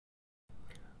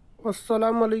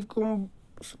Assalamualaikum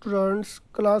students,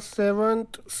 class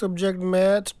seventh subject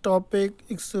math topic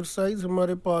exercise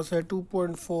हमारे पास है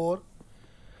 2.4।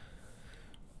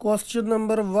 Question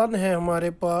number 1 है हमारे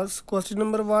पास। क्वेश्चन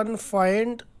नंबर 1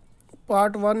 फाइंड,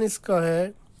 पार्ट 1 इसका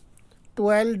है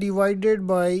 12 डिवाइडेड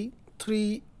बाई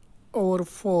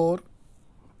 3/4।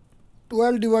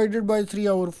 12 divided by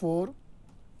 3/4।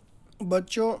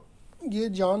 बच्चों ये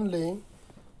जान लें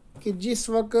कि जिस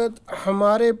वक्त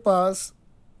हमारे पास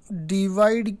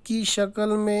डिवाइड की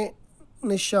शक्ल में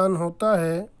निशान होता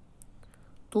है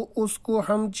तो उसको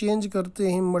हम चेंज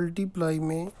करते हैं मल्टीप्लाई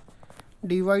में।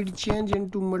 डिवाइड चेंज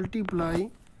इनटू मल्टीप्लाई,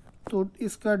 तो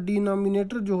इसका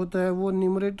डिनोमिनेटर जो होता है वो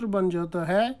न्यूमरेटर बन जाता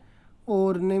है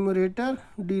और न्यूमरेटर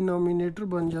डिनोमिनेटर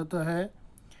बन जाता है।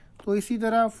 तो इसी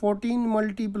तरह 14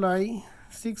 मल्टीप्लाई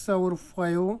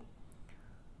 6/5,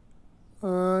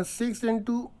 6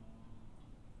 इंटू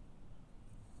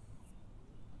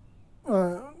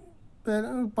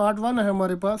पार्ट 1 है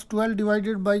हमारे पास 12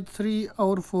 divided by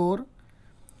 3/4।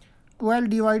 12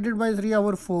 divided by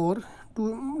 3/4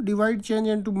 to divide change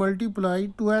into multiply.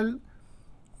 12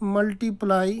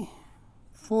 multiply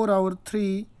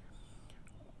 4/3,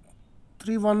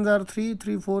 3 1 jar 3,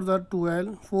 3 4 jar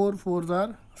 12, 4 4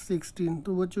 jar 16।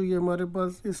 तो बच्चों ये हमारे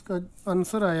पास इसका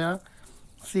आंसर आया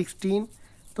 16।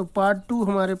 तो पार्ट 2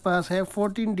 हमारे पास है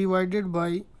 14 divided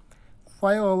by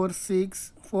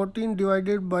 5/6। 14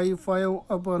 divided by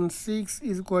 5/6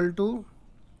 is equal to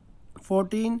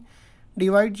 14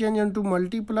 divide change into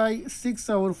multiply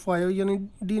 6/5, यानी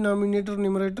डिनोमिनेटर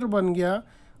न्यूमरेटर बन गया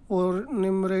और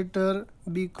numerator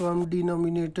become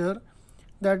denominator.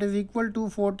 That is equal to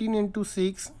 14 into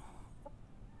 6।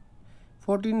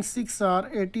 14 6 are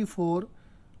 84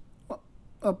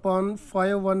 upon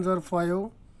 5 1 jar 5।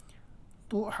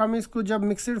 तो हम इसको जब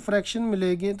मिक्सड फ्रैक्शन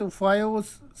मिलेंगे तो 5 और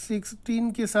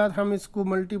 16 के साथ हम इसको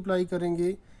मल्टीप्लाई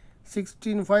करेंगे।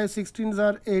 16 5 16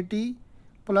 जार 80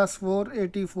 प्लस 4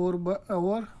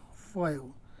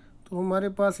 84/5। तो हमारे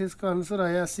पास इसका आंसर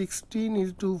आया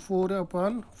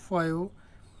 16:4/5।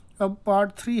 अब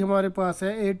पार्ट 3 हमारे पास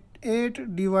है 8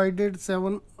 divided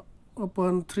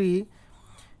 7/3।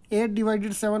 8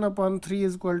 divided 7/3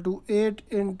 is equal to 8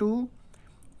 into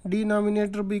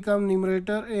denominator become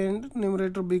numerator and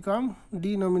numerator become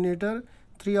denominator।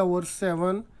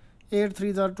 3/7, 8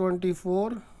 3s are 24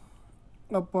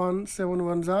 upon 7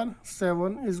 1s are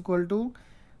 7 is equal to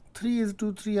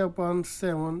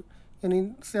 3:3/7, यानी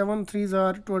 7 3s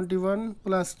are 21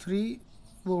 प्लस 3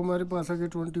 वो हमारे पास आ गया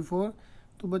 24।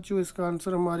 तो बच्चों इसका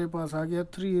आंसर हमारे पास आ गया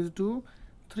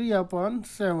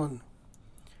 3:3/7।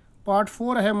 पार्ट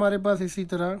 4 है हमारे पास इसी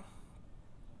तरह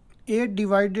 8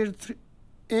 divided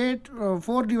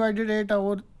 4 divided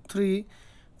 8/3।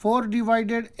 4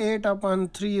 divided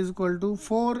 8/3 is equal to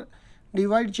 4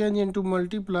 divide change into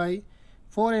multiply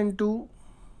 4 into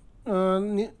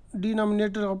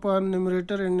denominator upon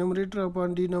numerator and numerator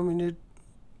upon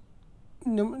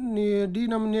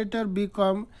denominator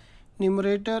become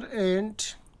numerator and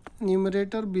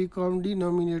numerator become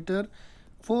denominator.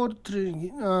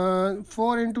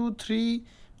 4 into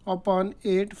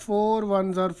 3/8, 4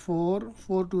 1 jar 4,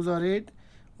 4 2 jar 8,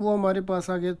 वो हमारे पास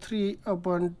आ गया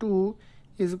 3/2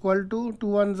 is equal to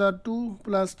 2 1 jar 2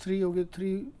 plus 3 हो गया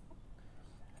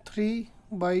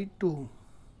 3/2।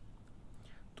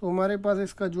 तो हमारे पास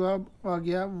इसका जवाब आ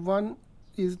गया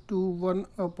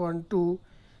 1:1/2।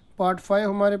 पार्ट 5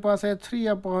 हमारे पास है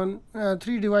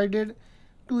 3 डिवाइडेड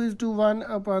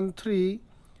 2:1/3।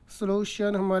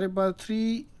 सोल्यूशन हमारे पास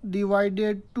 3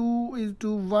 divided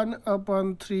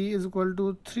 2:1/3 is equal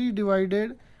to 3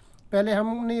 divided, पहले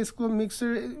हमने इसको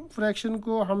मिक्सड फ्रैक्शन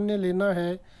को हमने लेना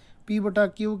है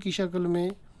P/Q की शक्ल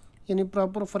में, यानी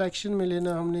प्रॉपर फ्रैक्शन में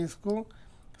लेना हमने इसको।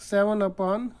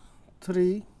 7/3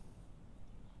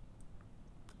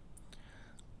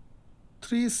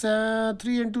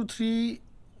 3 इंटू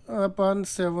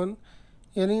 3/7,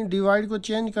 यानी डिवाइड को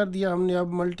चेंज कर दिया हमने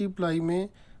अब मल्टीप्लाई में।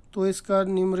 तो इसका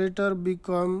numerator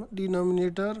become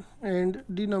denominator and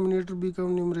denominator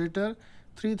become numerator.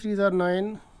 3 3 jar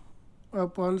 9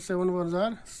 upon 7 1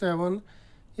 jar 7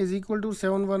 is equal to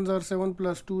 7 1 jar 7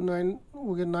 plus 2 9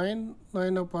 हो गया 9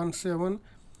 9/7।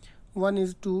 1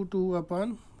 इज 2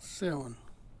 2/7।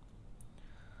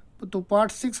 तो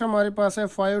पार्ट 6 हमारे पास है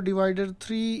 5 डिवाइडेड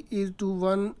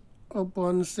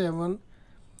 3:1/7।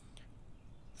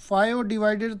 5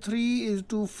 डिवाइडेड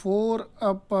 3:4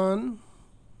 अपन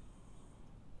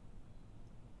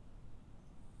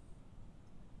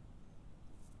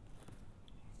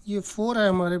ये 4 है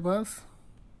हमारे पास।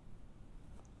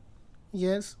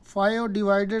 Yes 5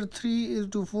 divided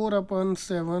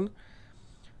 3:4/7।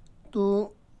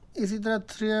 तो इसी तरह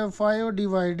 5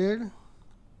 divided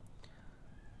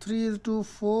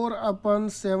 3:4 upon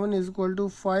 7 is equal to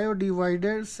 5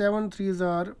 divided 7 threes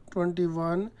are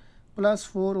 21 plus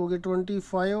 4 हो गए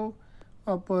 25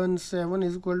 upon 7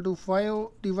 is equal to 5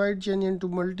 divide change into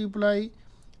multiply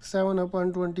 7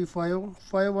 upon 25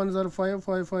 5 ones are 5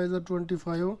 5 5s are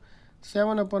 25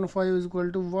 7 upon 5 is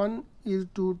equal to 1 is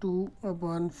 2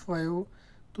 upon 5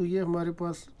 तो ये हमारे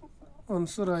पास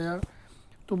आंसर आया।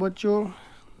 तो बच्चों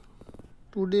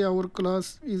today our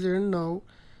class is end now.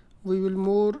 We will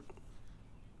more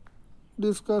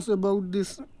discuss about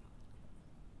this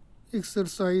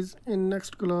exercise in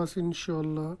next class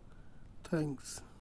inshallah. Thanks.